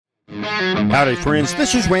Howdy, friends.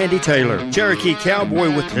 This is Randy Taylor, Cherokee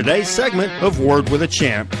Cowboy, with today's segment of Word with a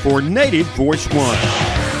Champ for Native Voice One.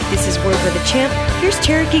 This is Word with a Champ. Here's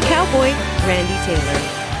Cherokee Cowboy, Randy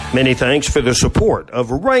Taylor. Many thanks for the support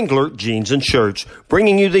of Wrangler Jeans and Shirts,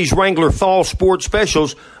 bringing you these Wrangler Fall Sports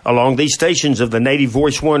Specials along these stations of the Native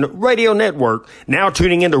Voice One radio network. Now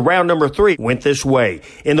tuning into round number 3 went this way.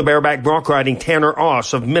 In the bareback bronc riding, Tanner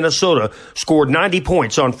Oss of Minnesota scored 90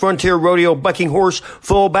 points on Frontier Rodeo Bucking Horse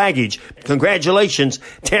Full Baggage. Congratulations,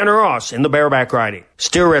 Tanner Oss in the bareback riding.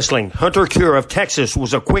 Steer wrestling, Hunter Cure of Texas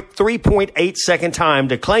was a quick 3.8 second time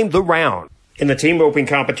to claim the round. In the team roping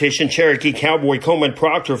competition, Cherokee Cowboy Coleman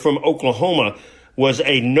Proctor from Oklahoma was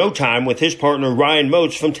a no time with his partner Ryan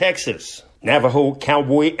Moats from Texas. Navajo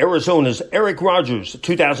Cowboy Arizona's Eric Rogers,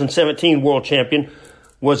 2017 world champion,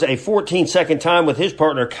 was a 14-second time with his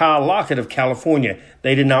partner Kyle Lockett of California.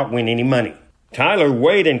 They did not win any money. Tyler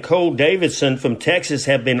Wade and Cole Davidson from Texas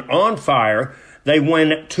have been on fire. They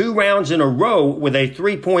won 2 rounds in a row with a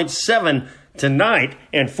 3.7 tonight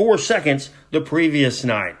and 4 seconds the previous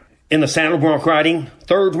night. In the saddle bronc riding,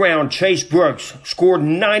 third round, Chase Brooks scored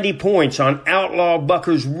 90 points on Outlaw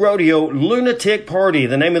Buckers Rodeo Lunatic Party,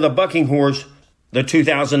 the name of the bucking horse. The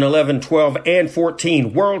 2011, 12, and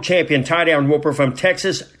 14 world champion tie-down whooper from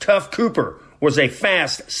Texas, Tough Cooper, was a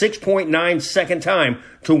fast 6.9 second time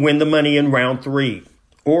to win the money in round 3.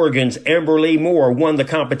 Oregon's Amber Lee Moore won the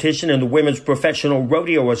competition in the Women's Professional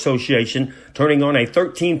Rodeo Association, turning on a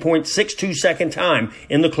 13.62 second time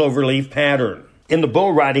in the cloverleaf pattern. In the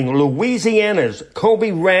bull riding, Louisiana's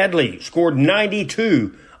Colby Radley scored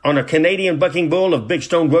 92 on a Canadian bucking bull of Big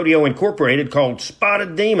Stone Rodeo Incorporated called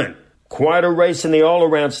Spotted Demon. Quite a race in the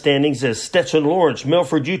all-around standings as Stetson Lawrence,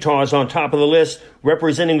 Milford, Utah, is on top of the list,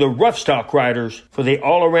 representing the Roughstock Riders for the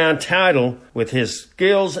all-around title with his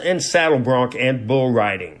skills in saddle bronc and bull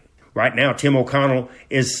riding. Right now, Tim O'Connell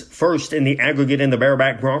is first in the aggregate in the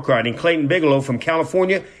bareback bronc riding. Clayton Bigelow from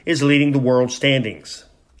California is leading the world standings.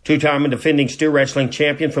 Two-time and defending steer wrestling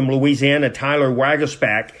champion from Louisiana, Tyler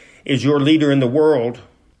Wagerspack, is your leader in the world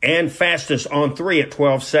and fastest on 3 at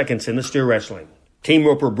 12 seconds in the steer wrestling. Team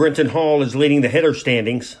roper Brenton Hall is leading the header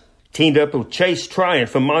standings, teamed up with Chase Tryon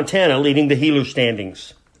from Montana leading the heeler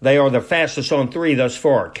standings. They are the fastest on 3 thus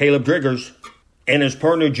far. Caleb Driggers and his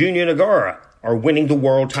partner Junior Nagara are winning the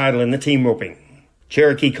world title in the team roping.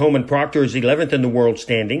 Cherokee Coleman Proctor is 11th in the world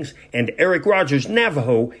standings, and Eric Rogers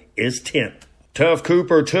Navajo is 10th. Tough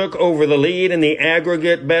Cooper took over the lead in the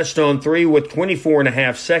aggregate best on 3 with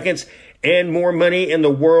 24.5 seconds and more money in the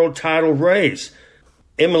world title race.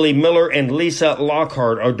 Emily Miller and Lisa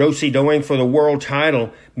Lockhart are do-si-doing for the world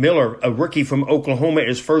title. Miller, a rookie from Oklahoma,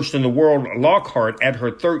 is first in the world. Lockhart, at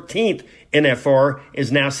her 13th NFR, is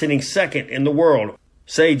now sitting second in the world.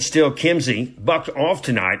 Sage Still Kimsey bucked off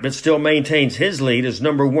tonight, but still maintains his lead as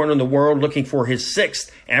number 1 in the world, looking for his 6th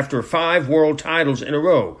after 5 world titles in a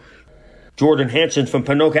row. Jordan Hansen from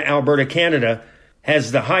Ponoka, Alberta, Canada,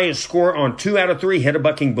 has the highest score on 2 out of 3 head of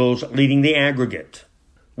bucking bulls, leading the aggregate.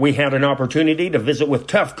 We had an opportunity to visit with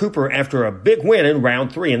Tough Cooper after a big win in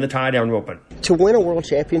round 3 in the tie-down roping. To win a world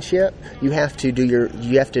championship, you have to do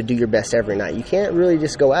your best every night. You can't really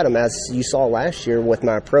just go at them, as you saw last year with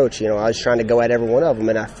my approach. I was trying to go at every one of them,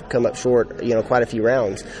 and I've come up short, quite a few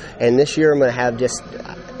rounds. And this year I'm going to have just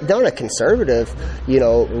not a conservative,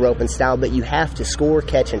 roping style, but you have to score,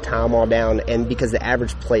 catch, and time all down, and because the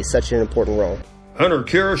average plays such an important role. Hunter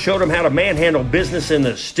Cure showed him how to manhandle business in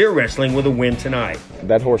the steer wrestling with a win tonight.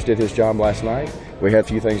 That horse did his job last night. We had a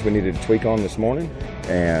few things we needed to tweak on this morning,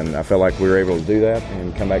 and I felt like we were able to do that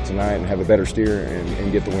and come back tonight and have a better steer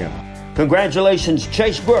and get the win. Congratulations,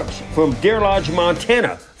 Chase Brooks from Deer Lodge,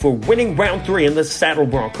 Montana, for winning round 3 in the saddle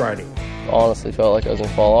bronc riding. Honestly felt like I was going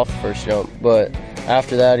to fall off the first jump, but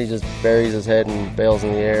after that he just buries his head and bails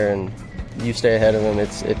in the air, and you stay ahead of him.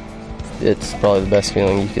 It's probably the best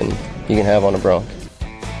feeling you can have on a bronc.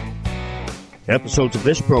 Episodes of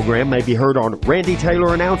this program may be heard on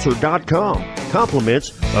RandyTaylorAnnouncer.com. Compliments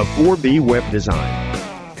of 4B Web Design.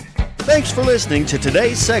 Thanks for listening to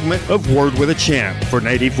today's segment of Word with a Champ. For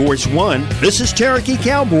Native Voice One, this is Cherokee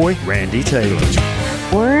Cowboy Randy Taylor.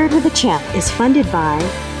 Word with a Champ is funded by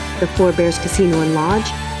the Four Bears Casino and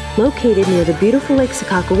Lodge, located near the beautiful Lake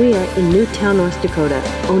Sakakawea in Newtown, North Dakota.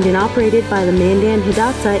 Owned and operated by the Mandan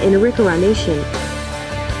Hidatsa in Arikara Nation.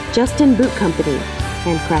 Justin Boot Company,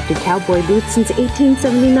 handcrafted cowboy boots since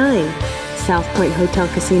 1879. South Point Hotel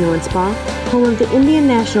Casino and Spa, home of the Indian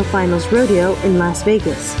National Finals Rodeo in Las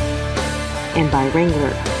Vegas. And by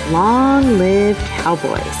Wrangler, long live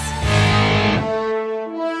cowboys.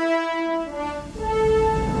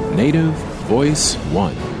 Native Voice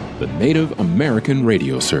One, the Native American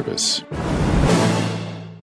radio service.